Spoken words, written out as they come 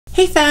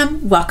Hey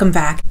fam, welcome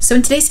back. So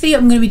in today's video,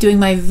 I'm going to be doing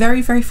my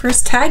very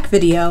first tag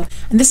video.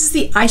 And this is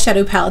the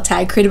eyeshadow palette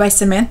tag created by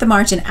Samantha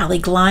and Allie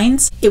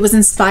Glines. It was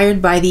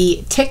inspired by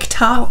the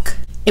TikTok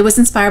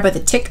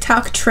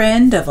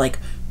trend of like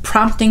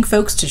prompting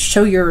folks to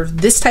show your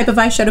this type of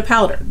eyeshadow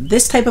palette or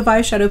this type of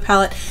eyeshadow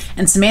palette,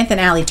 and Samantha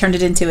and Allie turned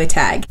it into a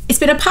tag. It's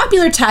been a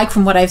popular tag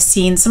from what I've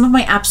seen. Some of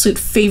my absolute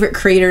favorite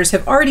creators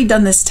have already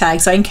done this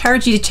tag, so I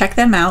encourage you to check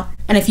them out.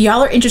 And if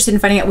y'all are interested in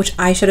finding out which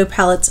eyeshadow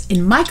palettes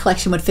in my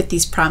collection would fit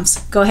these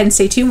prompts, go ahead and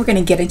stay tuned. We're going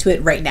to get into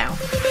it right now.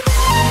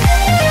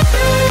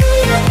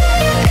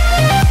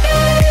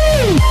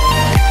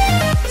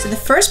 So the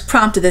first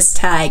prompt of this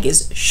tag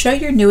is show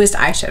your newest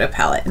eyeshadow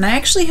palette. And I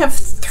actually have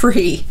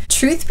three.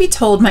 Truth be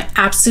told, my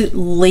absolute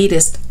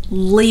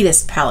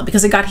latest palette,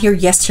 because I got here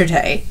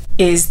yesterday,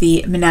 is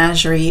the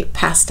Menagerie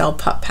Pastel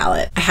Pup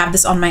palette. I have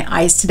this on my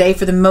eyes today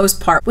for the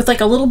most part, with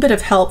like a little bit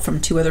of help from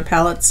two other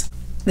palettes.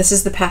 This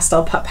is the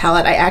Pastel Pup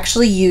palette. I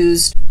actually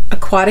used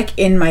Aquatic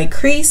in my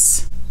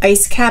crease,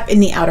 Ice Cap in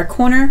the outer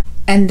corner,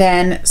 and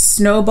then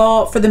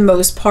Snowball for the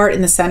most part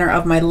in the center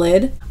of my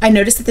lid. I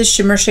noticed that this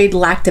shimmer shade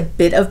lacked a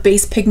bit of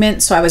base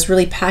pigment, so I was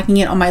really packing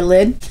it on my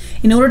lid.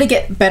 In order to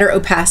get better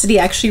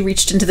opacity, I actually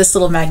reached into this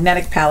little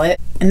magnetic palette.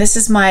 And this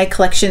is my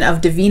collection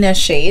of Divina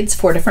shades,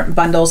 4 different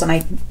bundles, and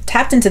I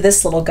tapped into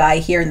this little guy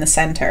here in the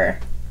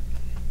center,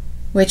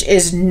 which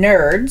is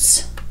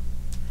Nerds,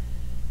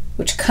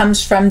 which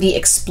comes from the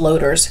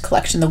Exploders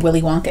collection, the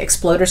Willy Wonka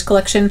Exploders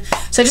collection.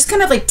 So I just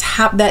kind of like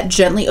tap that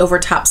gently over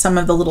top some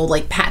of the little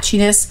like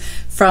patchiness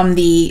from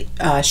the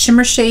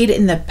shimmer shade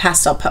in the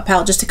Pastel Pup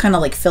palette, just to kind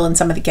of like fill in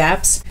some of the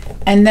gaps.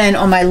 And then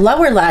on my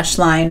lower lash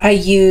line, I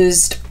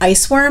used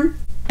Iceworm.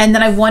 And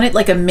then I wanted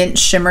like a mint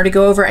shimmer to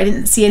go over. I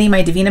didn't see any in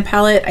my Divina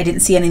palette. I didn't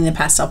see any in the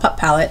Pastel Pup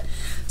palette.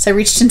 So I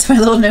reached into my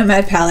little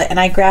Nomad palette and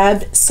I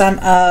grabbed some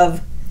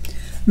of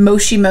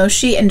Moshi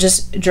Moshi and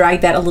just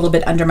dragged that a little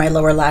bit under my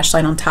lower lash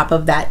line on top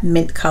of that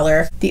mint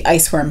color, the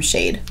Iceworm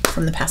shade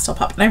from the Pastel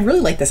Pup. And I really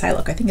like this eye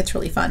look. I think it's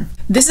really fun.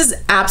 This is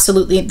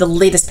absolutely the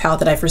latest palette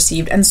that I've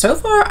received, and so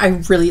far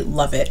I really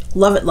love it.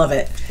 Love it, love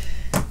it.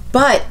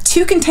 But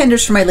two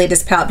contenders for my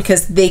latest palette,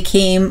 because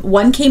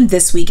one came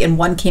this week and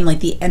one came like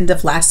the end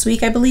of last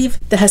week, I believe.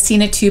 The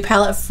Hasina 2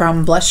 palette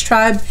from Blush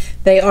Tribe.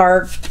 They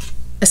are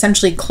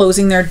essentially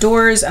closing their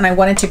doors, and I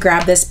wanted to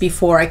grab this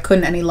before I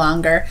couldn't any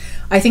longer.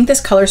 I think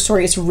this color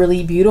story is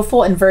really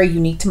beautiful and very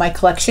unique to my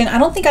collection. I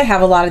don't think I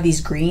have a lot of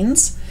these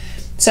greens,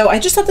 so I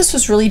just thought this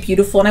was really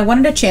beautiful, and I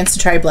wanted a chance to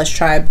try Blush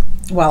Tribe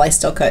while I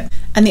still could.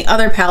 And the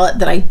other palette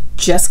that I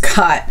just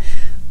got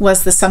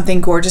was the Something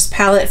Gorgeous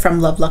palette from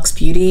Love Luxe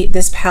Beauty.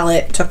 This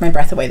palette took my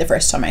breath away the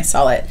first time I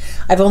saw it.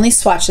 I've only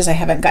swatched this. I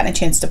haven't gotten a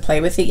chance to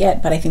play with it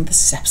yet, but I think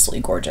this is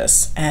absolutely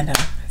gorgeous. And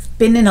I've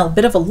been in a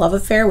bit of a love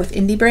affair with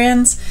indie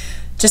brands,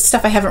 just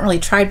stuff I haven't really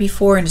tried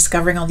before, and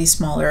discovering all these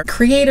smaller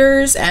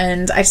creators,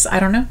 and I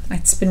don't know,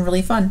 it's been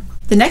really fun.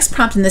 The next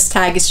prompt in this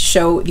tag is to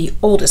show the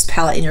oldest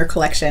palette in your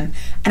collection,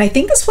 and I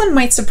think this one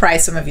might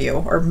surprise some of you,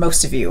 or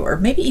most of you, or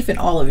maybe even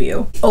all of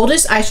you. The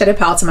oldest eyeshadow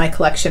palettes in my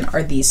collection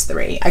are these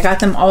three. I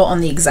got them all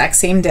on the exact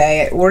same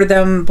day. I ordered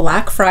them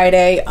Black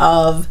Friday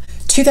of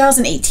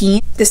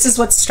 2018. This is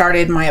what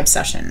started my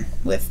obsession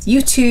with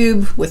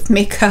YouTube, with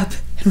makeup,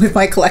 and with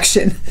my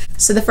collection.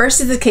 So the first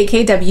is the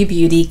KKW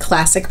Beauty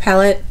Classic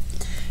palette.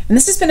 And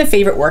this has been a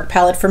favorite work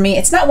palette for me.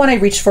 It's not one I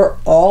reach for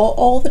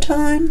all the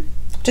time,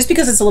 just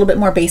because it's a little bit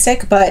more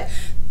basic, but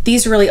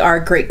these really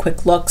are great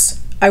quick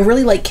looks. I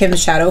really like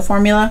Kim's shadow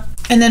formula.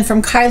 And then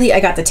from Kylie,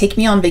 I got the Take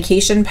Me On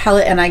Vacation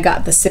palette, and I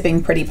got the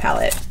Sipping Pretty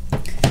palette.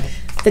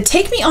 The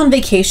Take Me On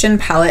Vacation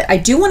palette, I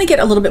do want to get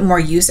a little bit more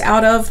use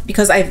out of,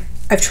 because I've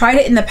tried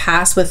it in the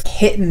past with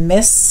hit and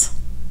miss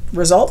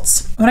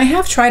results. When I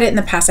have tried it in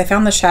the past, I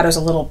found the shadows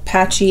a little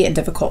patchy and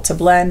difficult to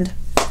blend,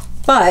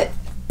 but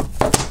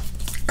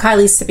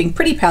Kylie's Sipping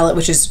Pretty palette,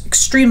 which is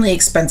extremely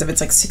expensive,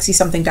 it's like $60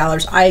 something.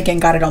 I again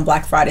got it on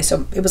Black Friday,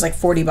 so it was like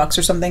 40 bucks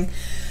or something.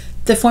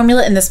 The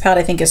formula in this palette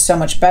I think is so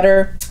much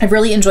better. I've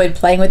really enjoyed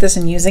playing with this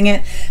and using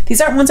it. These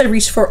aren't ones I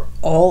reach for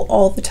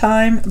all the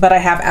time, but I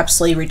have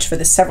absolutely reached for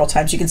this several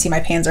times. You can see my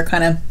pans are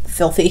kind of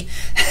filthy,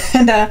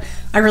 and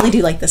I really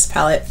do like this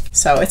palette.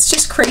 So it's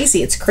just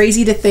crazy. It's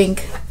crazy to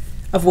think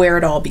of where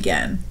it all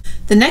began.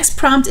 The next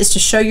prompt is to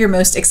show your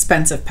most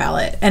expensive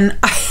palette. And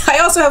I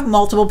also have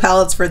multiple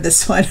palettes for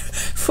this one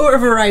for a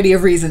variety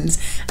of reasons.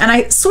 And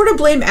I sort of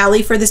blame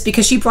Allie for this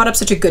because she brought up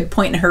such a good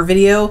point in her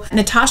video.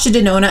 Natasha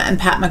Denona and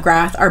Pat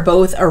McGrath are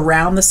both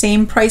around the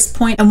same price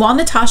point. And while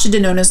Natasha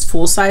Denona's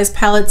full-size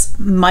palettes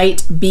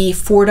might be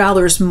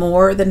 $4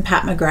 more than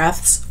Pat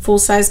McGrath's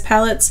full-size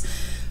palettes,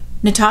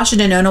 Natasha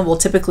Denona will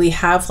typically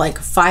have like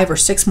 5 or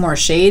 6 more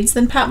shades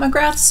than Pat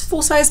McGrath's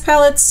full-size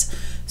palettes.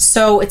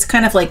 So it's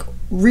kind of like,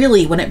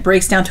 really, when it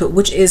breaks down to it,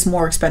 which is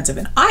more expensive?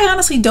 And I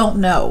honestly don't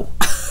know.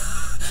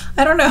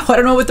 I don't know. I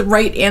don't know what the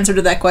right answer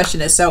to that question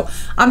is. So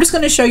I'm just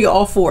going to show you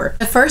all four.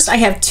 First, I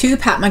have two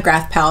Pat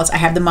McGrath palettes. I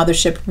have the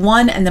Mothership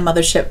 1 and the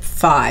Mothership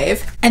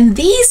 5. And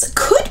these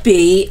could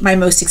be my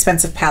most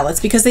expensive palettes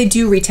because they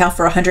do retail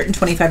for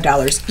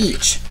 $125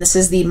 each. This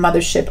is the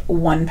Mothership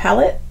 1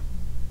 palette.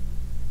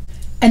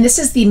 And this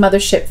is the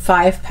Mothership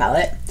 5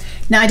 palette.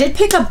 Now I did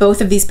pick up both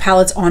of these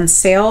palettes on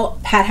sale.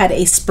 Pat had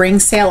a spring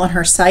sale on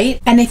her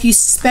site. And if you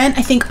spent,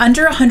 I think,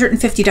 under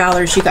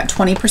 $150, you got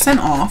 20%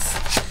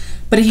 off.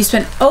 But if you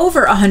spent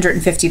over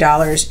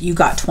 $150, you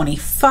got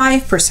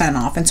 25%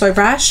 off. And so I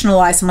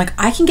rationalized, I'm like,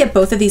 I can get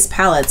both of these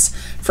palettes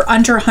for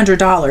under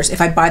 $100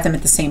 if I buy them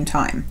at the same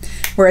time.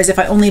 Whereas if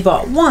I only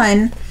bought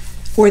one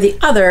or the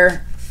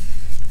other,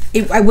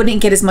 I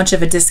wouldn't get as much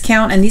of a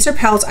discount. And these are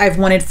palettes I've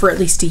wanted for at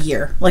least a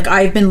year. Like,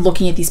 I've been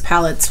looking at these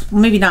palettes,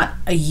 maybe not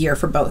a year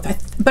for both,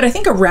 but I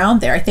think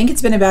around there. I think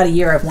it's been about a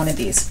year I've wanted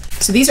these.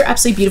 So these are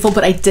absolutely beautiful,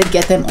 but I did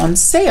get them on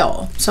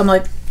sale. So I'm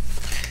like,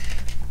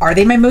 are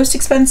they my most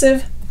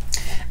expensive?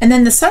 And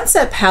then the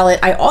Sunset palette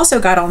I also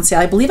got on sale.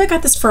 I believe I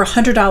got this for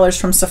 $100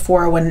 from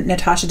Sephora when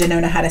Natasha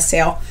Denona had a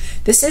sale.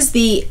 This is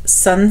the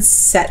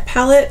Sunset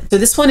palette. So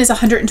this one is a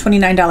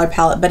 $129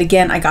 palette, but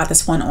again, I got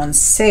this one on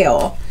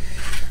sale.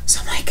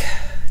 So I'm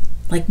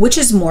like, which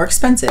is more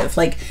expensive?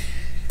 Like,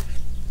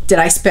 did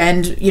I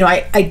spend, you know,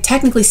 I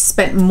technically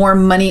spent more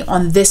money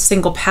on this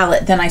single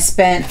palette than I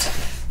spent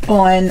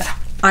on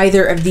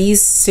either of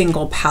these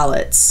single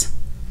palettes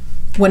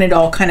when it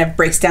all kind of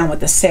breaks down with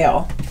the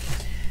sale.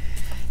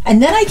 And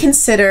then I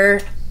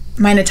consider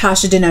my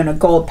Natasha Denona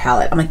Gold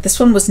palette. I'm like, this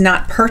one was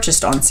not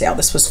purchased on sale.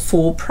 This was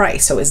full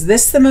price. So is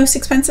this the most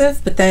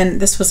expensive? But then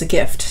this was a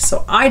gift.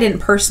 So I didn't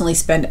personally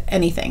spend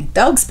anything.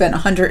 Doug spent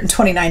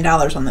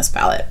 $129 on this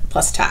palette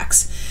plus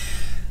tax.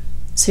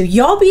 So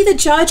y'all be the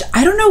judge.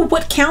 I don't know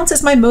what counts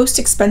as my most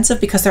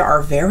expensive because there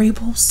are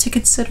variables to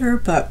consider,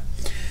 but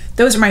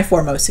those are my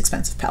 4 most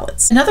expensive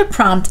palettes. Another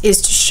prompt is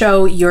to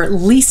show your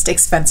least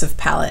expensive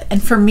palette.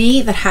 And for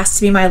me, that has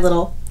to be my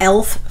little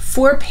e.l.f.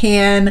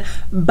 4-pan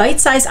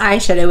bite-sized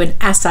eyeshadow in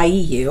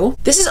SIEU.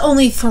 This is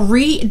only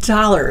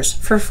 $3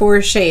 for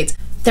 4 shades.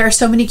 There are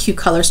so many cute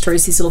color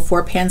stories, these little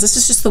 4 pans. This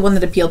is just the one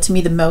that appealed to me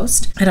the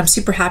most. And I'm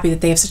super happy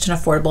that they have such an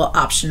affordable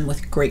option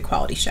with great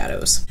quality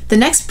shadows. The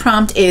next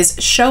prompt is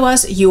show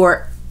us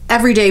your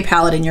everyday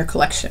palette in your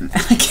collection.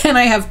 And again,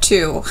 I have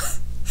 2.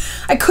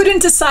 I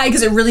couldn't decide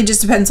because it really just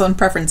depends on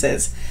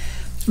preferences.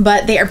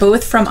 But they are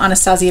both from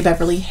Anastasia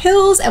Beverly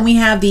Hills, and we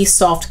have the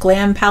Soft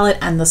Glam palette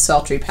and the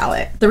Sultry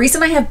palette. The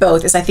reason I have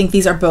both is I think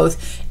these are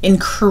both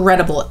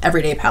incredible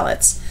everyday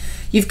palettes.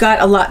 You've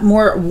got a lot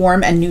more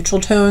warm and neutral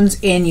tones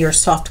in your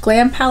Soft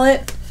Glam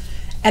palette,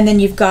 and then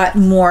you've got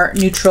more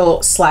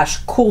neutral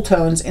 / cool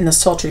tones in the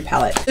Sultry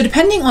palette. So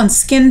depending on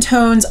skin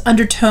tones,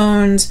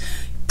 undertones,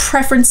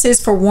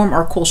 preferences for warm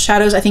or cool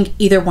shadows, I think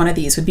either one of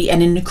these would be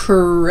an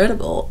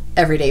incredible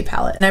everyday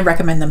palette, and I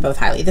recommend them both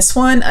highly. This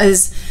one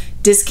is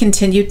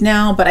discontinued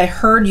now, but I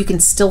heard you can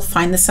still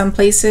find this some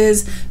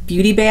places.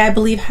 Beauty Bay, I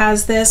believe,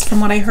 has this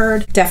from what I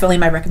heard. Definitely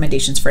my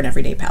recommendations for an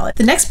everyday palette.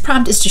 The next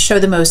prompt is to show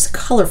the most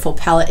colorful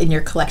palette in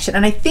your collection,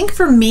 and I think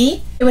for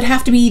me, it would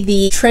have to be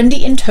the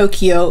Trendy in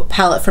Tokyo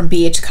palette from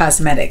BH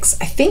Cosmetics.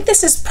 I think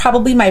this is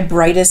probably my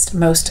brightest,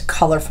 most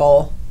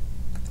colorful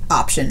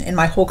option in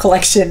my whole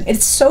collection.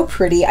 It's so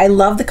pretty. I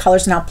love the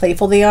colors and how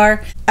playful they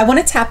are. I want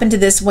to tap into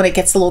this when it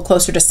gets a little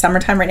closer to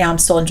summertime. Right now I'm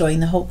still enjoying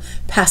the whole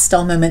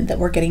pastel moment that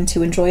we're getting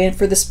to enjoy it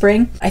for the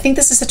spring. I think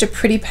this is such a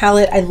pretty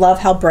palette. I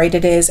love how bright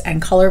it is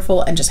and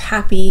colorful and just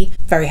happy.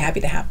 Very happy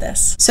to have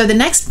this. So the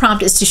next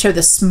prompt is to show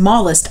the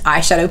smallest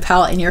eyeshadow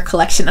palette in your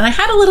collection, and I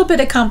had a little bit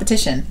of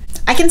competition.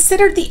 I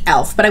considered the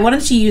e.l.f., but I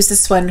wanted to use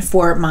this one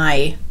for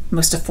my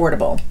most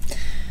affordable.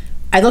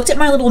 I looked at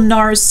my little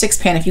NARS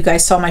 6-pan, if you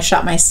guys saw my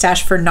Shop My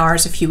Stash for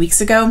NARS a few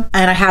weeks ago,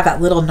 and I have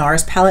that little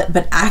NARS palette,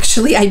 but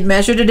actually I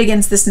measured it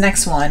against this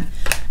next one,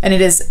 and it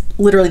is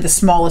literally the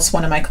smallest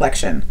one in my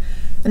collection.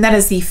 And that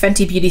is the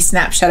Fenty Beauty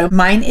Snap Shadow.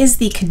 Mine is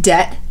the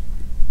Cadet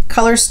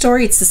Color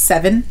Story. It's the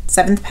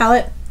 7th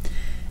palette.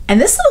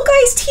 And this little guy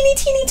is teeny,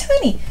 teeny,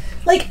 tiny.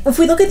 Like, if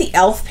we look at the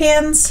e.l.f.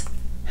 pans,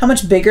 how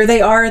much bigger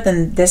they are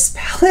than this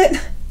palette.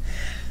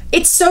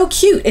 It's so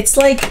cute. It's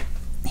like,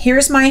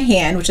 here's my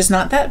hand, which is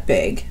not that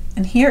big,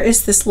 and here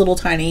is this little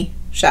tiny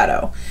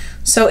shadow.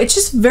 So it's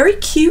just very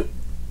cute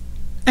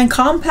and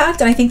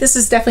compact, and I think this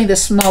is definitely the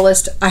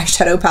smallest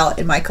eyeshadow palette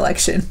in my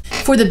collection.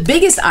 For the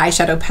biggest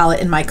eyeshadow palette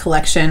in my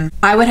collection,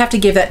 I would have to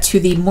give that to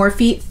the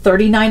Morphe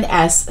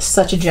 39S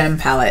Such a Gem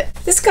palette.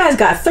 This guy's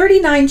got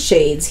 39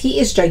 shades. He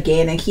is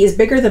gigantic. He is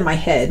bigger than my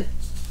head,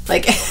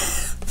 like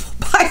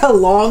by a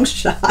long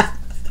shot.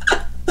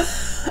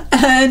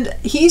 And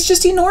he's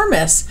just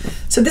enormous.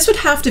 So this would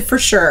have to for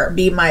sure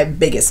be my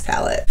biggest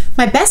palette.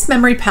 My best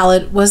memory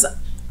palette was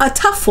a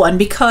tough one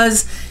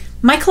because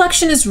my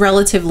collection is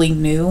relatively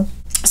new.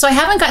 So I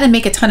haven't gotten to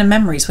make a ton of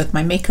memories with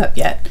my makeup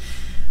yet.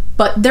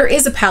 But there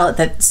is a palette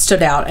that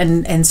stood out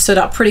and stood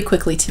out pretty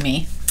quickly to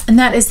me. And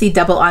that is the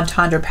Double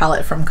Entendre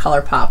palette from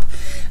ColourPop.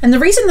 And the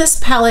reason this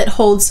palette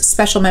holds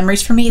special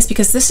memories for me is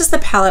because this is the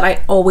palette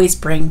I always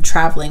bring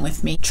traveling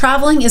with me.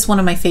 Traveling is one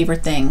of my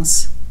favorite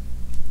things,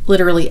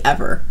 literally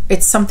ever.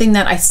 It's something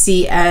that I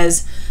see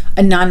as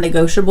a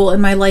non-negotiable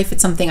in my life.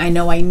 It's something I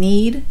know I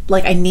need.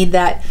 Like, I need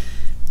that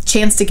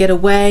chance to get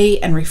away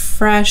and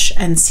refresh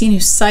and see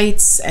new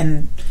sights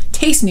and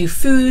taste new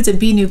foods and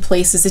be new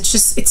places. It's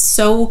just, it's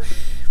so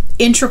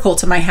integral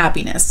to my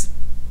happiness.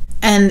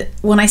 And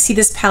when I see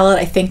this palette,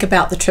 I think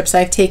about the trips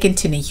I've taken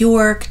to New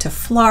York, to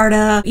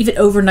Florida, even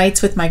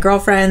overnights with my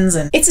girlfriends.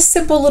 And it's a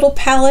simple little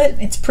palette.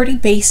 It's pretty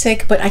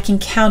basic, but I can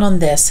count on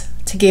this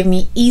to give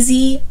me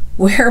easy,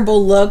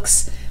 wearable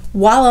looks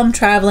while I'm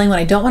traveling, when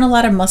I don't want a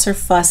lot of muss or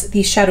fuss.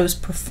 These shadows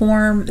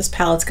perform. This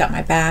palette's got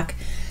my back.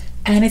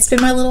 And it's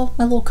been my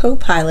little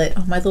co-pilot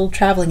on my little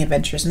traveling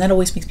adventures, and that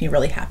always makes me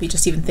really happy,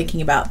 just even thinking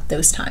about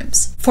those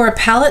times. For a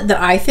palette that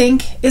I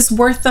think is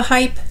worth the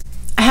hype,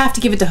 I have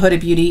to give it to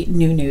Huda Beauty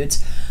New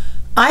Nudes.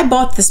 I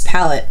bought this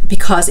palette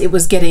because it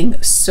was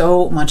getting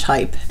so much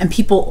hype and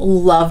people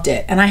loved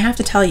it. And I have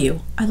to tell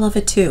you, I love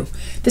it too.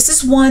 This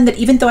is one that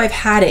even though I've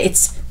had it,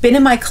 it's been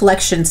in my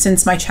collection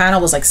since my channel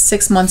was like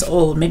 6 months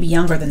old, maybe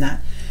younger than that.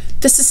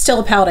 This is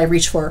still a palette I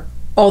reach for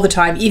all the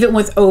time, even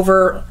with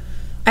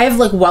I have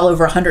like well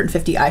over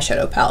 150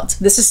 eyeshadow palettes.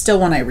 This is still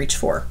one I reach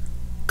for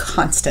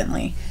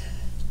constantly.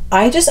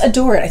 I just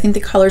adore it. I think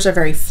the colors are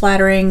very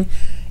flattering.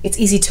 It's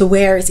easy to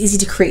wear, it's easy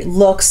to create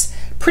looks.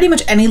 Pretty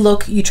much any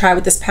look you try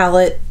with this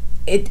palette,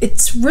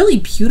 it's really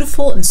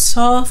beautiful and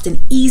soft and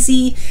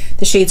easy.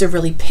 The shades are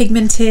really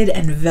pigmented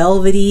and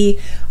velvety.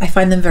 I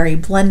find them very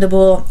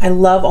blendable. I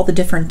love all the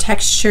different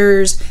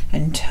textures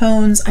and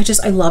tones.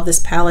 I love this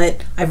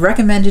palette. I've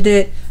recommended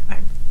it.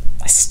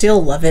 I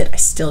still love it. I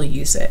still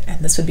use it.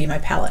 And this would be my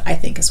palette I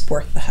think is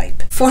worth the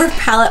hype. For a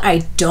palette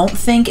I don't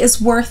think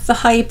is worth the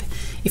hype,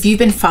 if you've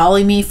been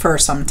following me for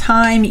some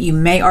time, you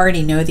may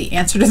already know the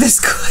answer to this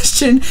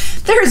question.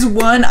 There's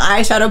one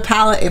eyeshadow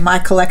palette in my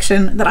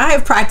collection that I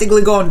have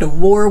practically gone to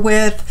war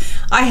with.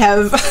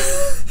 I've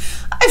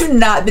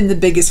not been the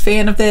biggest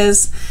fan of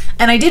this.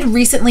 And I did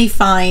recently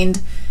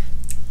find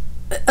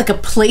like a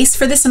place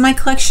for this in my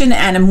collection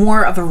and a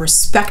more of a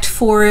respect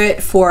for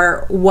it,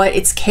 for what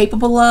it's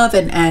capable of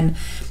and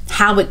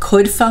how it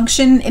could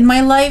function in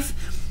my life.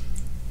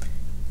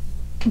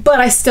 But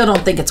I still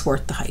don't think it's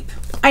worth the hype.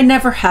 I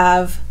never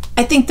have.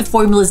 I think the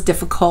formula is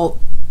difficult.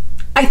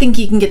 I think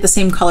you can get the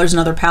same colors in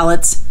other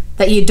palettes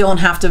that you don't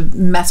have to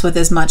mess with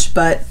as much,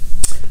 but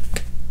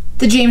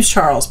the James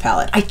Charles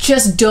palette, I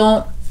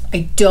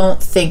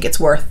don't think it's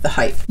worth the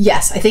hype.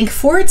 Yes, I think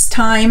for its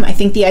time, I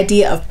think the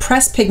idea of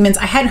pressed pigments,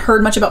 I hadn't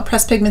heard much about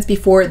pressed pigments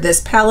before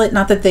this palette,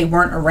 not that they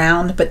weren't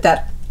around, but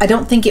that I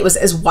don't think it was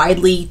as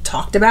widely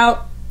talked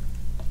about.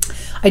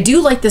 I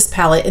do like this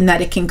palette in that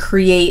it can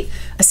create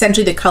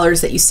essentially the colors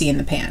that you see in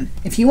the pan.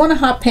 If you want a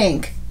hot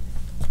pink,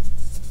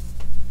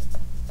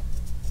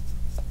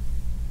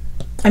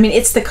 I mean,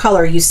 it's the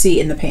color you see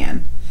in the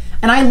pan.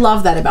 And I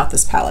love that about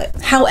this palette.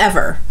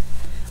 However,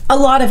 a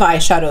lot of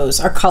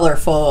eyeshadows are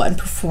colorful and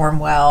perform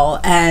well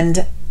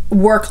and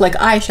work like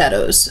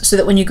eyeshadows, so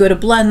that when you go to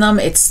blend them,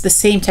 it's the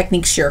same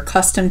techniques you're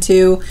accustomed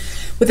to.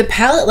 With a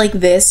palette like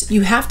this,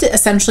 you have to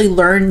essentially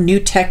learn new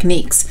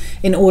techniques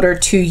in order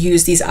to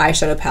use these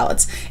eyeshadow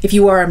palettes. If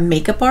you are a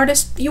makeup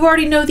artist, you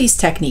already know these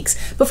techniques.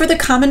 But for the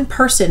common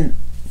person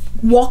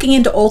walking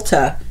into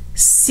Ulta,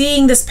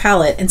 seeing this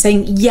palette and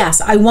saying,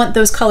 yes, I want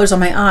those colors on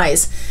my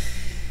eyes,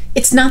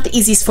 it's not the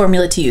easiest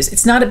formula to use.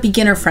 It's not a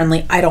beginner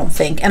friendly, I don't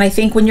think. And I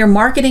think when you're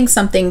marketing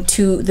something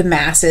to the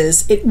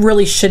masses, it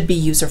really should be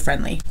user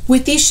friendly.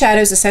 With these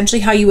shadows,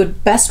 essentially how you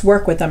would best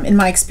work with them, in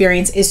my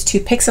experience, is to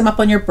pick some up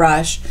on your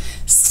brush,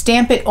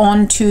 stamp it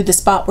onto the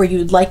spot where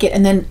you'd like it,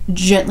 and then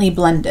gently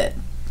blend it.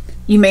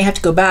 You may have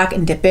to go back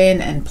and dip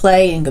in and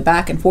play and go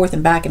back and forth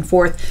and back and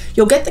forth.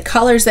 You'll get the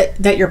colors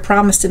that you're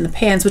promised in the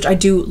pans, which I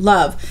do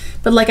love.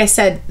 But like I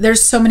said,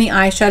 there's so many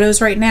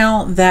eyeshadows right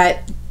now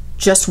that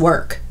just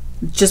work.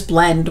 Just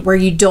blend, where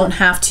you don't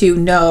have to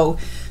know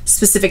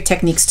specific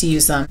techniques to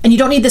use them. And you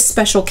don't need this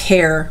special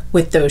care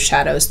with those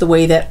shadows the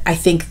way that I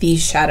think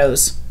these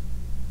shadows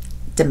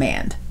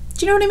demand.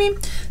 Do you know what I mean?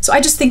 So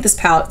I just think this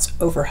palette's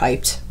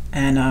overhyped,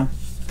 and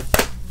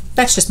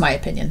that's just my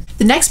opinion.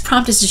 The next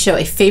prompt is to show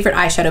a favorite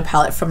eyeshadow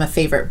palette from a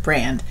favorite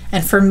brand.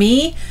 And for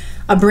me,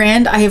 a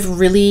brand I have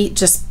really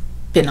just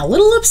been a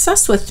little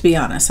obsessed with, to be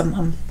honest. I'm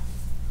a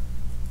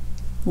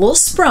little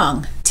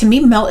sprung. To me,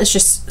 Melt is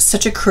just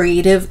such a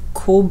creative,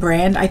 cool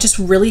brand. I just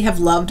really have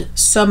loved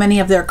so many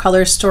of their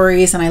color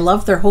stories, and I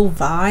love their whole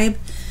vibe.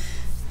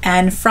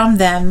 And from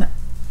them,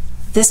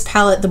 this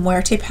palette, the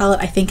Muerte palette,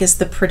 I think is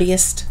the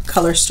prettiest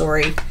color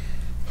story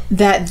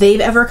that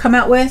they've ever come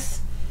out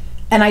with.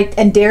 And I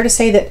dare to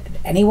say that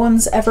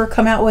anyone's ever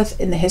come out with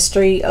in the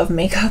history of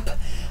makeup.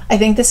 I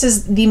think this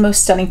is the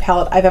most stunning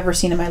palette I've ever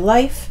seen in my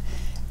life.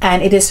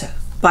 And it is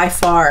by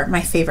far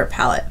my favorite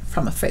palette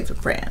from a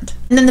favorite brand.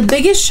 And then the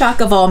biggest shock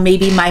of all,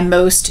 maybe my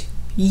most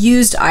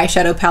used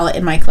eyeshadow palette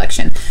in my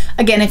collection.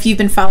 Again, if you've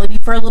been following me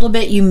for a little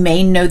bit, you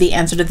may know the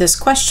answer to this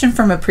question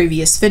from a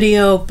previous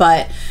video,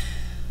 but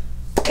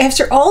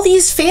after all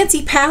these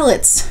fancy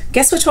palettes,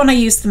 guess which one I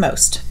use the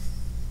most?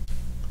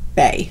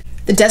 Bay.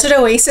 The Desert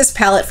Oasis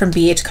palette from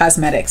BH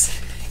Cosmetics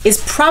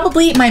is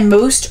probably my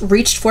most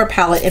reached for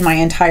palette in my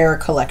entire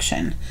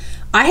collection.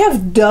 I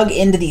have dug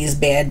into these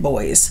bad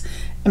boys.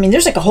 I mean,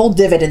 there's like a whole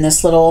divot in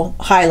this little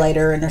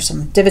highlighter, and there's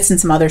some divots in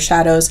some other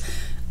shadows.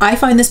 I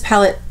find this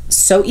palette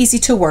so easy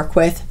to work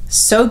with,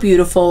 so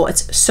beautiful.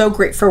 It's so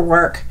great for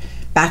work.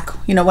 back,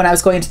 you know, when I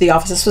was going into the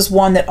office. This was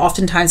one that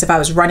oftentimes if I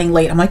was running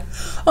late, I'm like,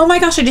 oh my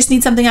gosh, I just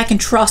need something I can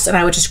trust, and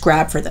I would just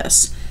grab for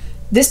this.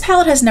 This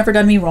palette has never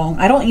done me wrong.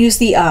 I don't use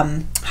the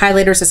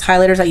highlighters as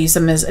highlighters. I use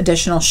them as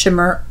additional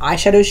shimmer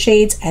eyeshadow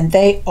shades, and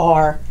they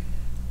are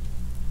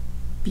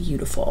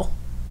beautiful.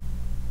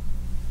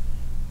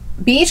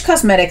 BH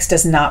Cosmetics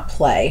does not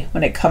play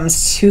when it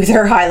comes to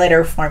their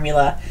highlighter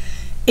formula.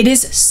 It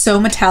is so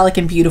metallic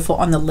and beautiful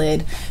on the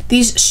lid.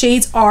 These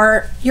shades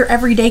are your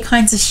everyday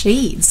kinds of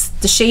shades.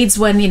 The shades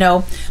when, you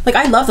know, like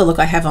I love the look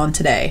I have on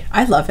today.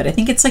 I love it. I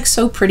think it's like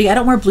so pretty. I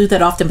don't wear blue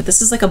that often, but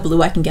this is like a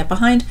blue I can get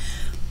behind.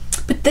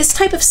 But this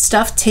type of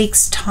stuff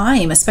takes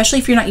time, especially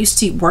if you're not used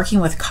to working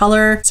with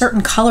color.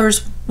 Certain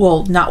colors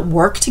will not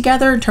work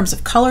together in terms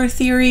of color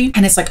theory.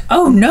 And it's like,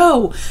 oh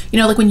no, you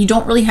know, like when you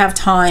don't really have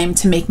time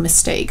to make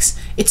mistakes.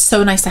 It's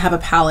so nice to have a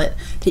palette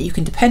that you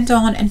can depend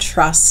on and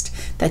trust,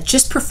 that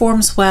just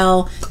performs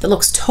well, that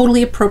looks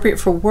totally appropriate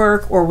for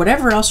work or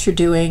whatever else you're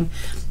doing.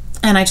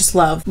 And I just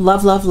love,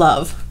 love, love,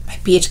 love my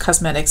BH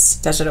Cosmetics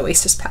Desert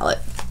Oasis palette.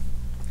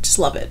 Just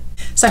love it.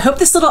 So I hope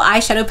this little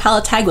eyeshadow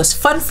palette tag was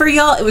fun for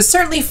y'all. It was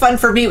certainly fun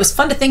for me. It was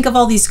fun to think of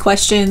all these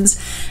questions.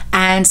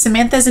 And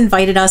Samantha's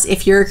invited us,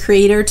 if you're a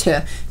creator,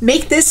 to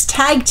make this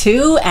tag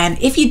too.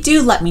 And if you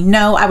do, let me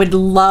know. I would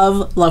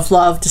love, love,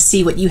 love to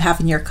see what you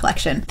have in your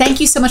collection. Thank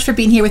you so much for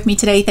being here with me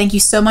today. Thank you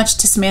so much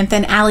to Samantha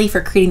and Allie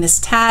for creating this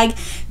tag.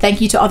 Thank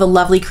you to all the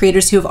lovely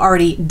creators who have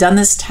already done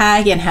this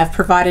tag and have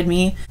provided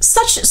me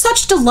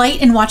such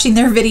delight in watching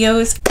their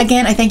videos.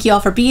 Again, I thank you all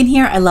for being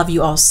here. I love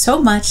you all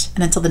so much.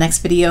 And until the next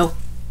video,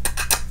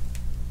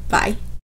 bye.